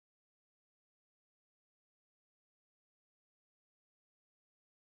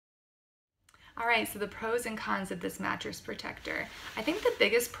Alright, so the pros and cons of this mattress protector. I think the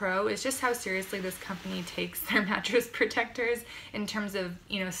biggest pro is just how seriously this company takes their mattress protectors in terms of,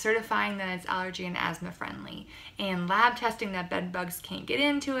 certifying that it's allergy and asthma friendly, and lab testing that bed bugs can't get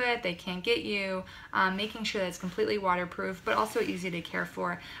into it, they can't get you, making sure that it's completely waterproof, but also easy to care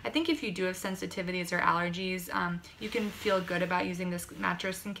for. I think if you do have sensitivities or allergies, you can feel good about using this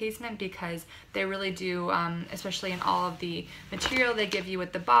mattress encasement because they really do, especially in all of the material they give you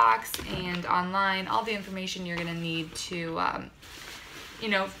with the box and online, all the information you're going to need to,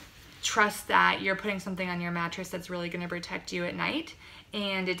 trust that you're putting something on your mattress that's really going to protect you at night.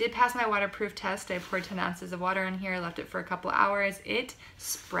 And it did pass my waterproof test. I poured 10 ounces of water in here, left it for a couple hours. It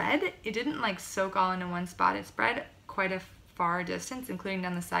spread. It didn't like soak all into one spot. It spread quite a far distance, including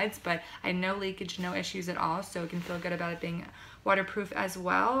down the sides, but I had no leakage, no issues at all, so it can feel good about it being waterproof as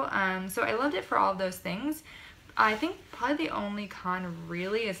well. So I loved it for all of those things. I think probably the only con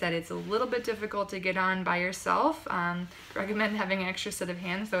really is that it's a little bit difficult to get on by yourself. Recommend having an extra set of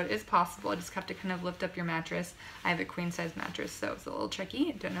hands, though it is possible. I just have to kind of lift up your mattress. I have a queen size mattress, so it's a little tricky.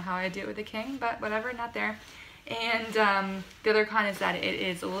 I don't know how I do it with a king, but whatever, not there. And the other con is that it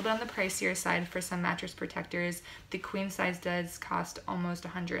is a little bit on the pricier side for some mattress protectors. The queen size does cost almost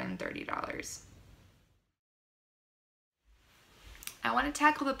 $130. I want to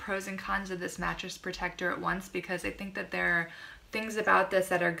tackle the pros and cons of this mattress protector at once because I think that there are things about this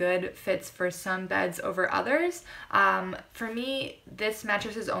that are good fits for some beds over others. For me, this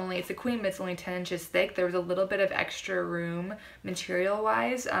mattress is it's a queen, but it's only 10 inches thick. There was a little bit of extra room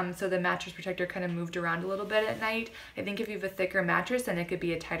material-wise, so the mattress protector kind of moved around a little bit at night. I think if you have a thicker mattress, then it could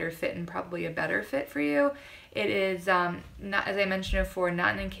be a tighter fit and probably a better fit for you. It is, not, as I mentioned before,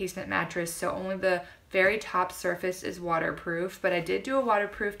 not an encasement mattress, so only the very top surface is waterproof, but I did do a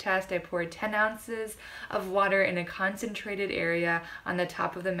waterproof test. I poured 10 ounces of water in a concentrated area on the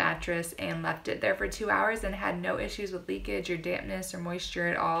top of the mattress and left it there for 2 hours and had no issues with leakage or dampness or moisture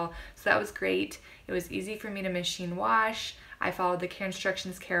at all. So that was great. It was easy for me to machine wash. I followed the care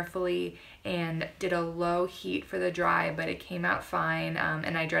instructions carefully and did a low heat for the dry, but it came out fine,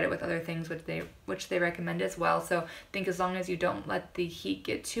 and I dried it with other things which they recommend as well. So I think as long as you don't let the heat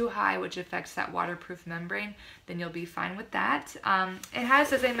get too high, which affects that waterproof membrane, then you'll be fine with that. It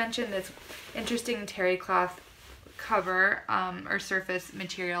has, as I mentioned, this interesting terry cloth cover or surface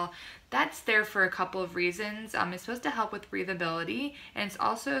material. That's there for a couple of reasons. It's supposed to help with breathability, and it's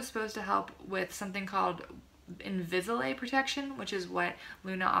also supposed to help with something called Invisalign protection, which is what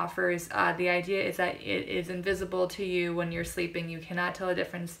Luna offers. The idea is that it is invisible to you when you're sleeping. You cannot tell a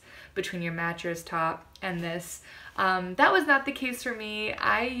difference between your mattress top and this. That was not the case for me.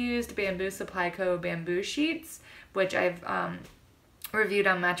 I used Bamboo Supply Co. bamboo sheets, which I've reviewed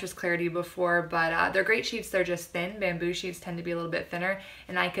on Mattress Clarity before, but they're great sheets. They're just thin. Bamboo sheets tend to be a little bit thinner,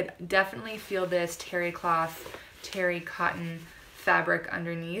 and I could definitely feel this terry cotton fabric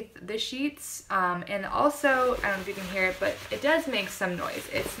underneath the sheets, and also, I don't know if you can hear it, but it does make some noise.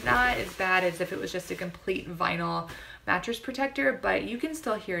 It's not as bad as if it was just a complete vinyl mattress protector, but you can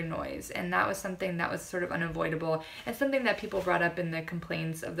still hear noise, and that was something that was sort of unavoidable and something that people brought up in the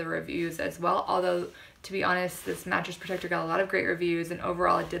complaints of the reviews as well. Although, to be honest, this mattress protector got a lot of great reviews, and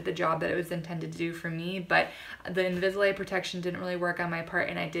overall it did the job that it was intended to do for me, but the Invisalign protection didn't really work on my part,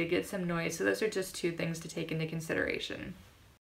 and I did get some noise. So those are just two things to take into consideration.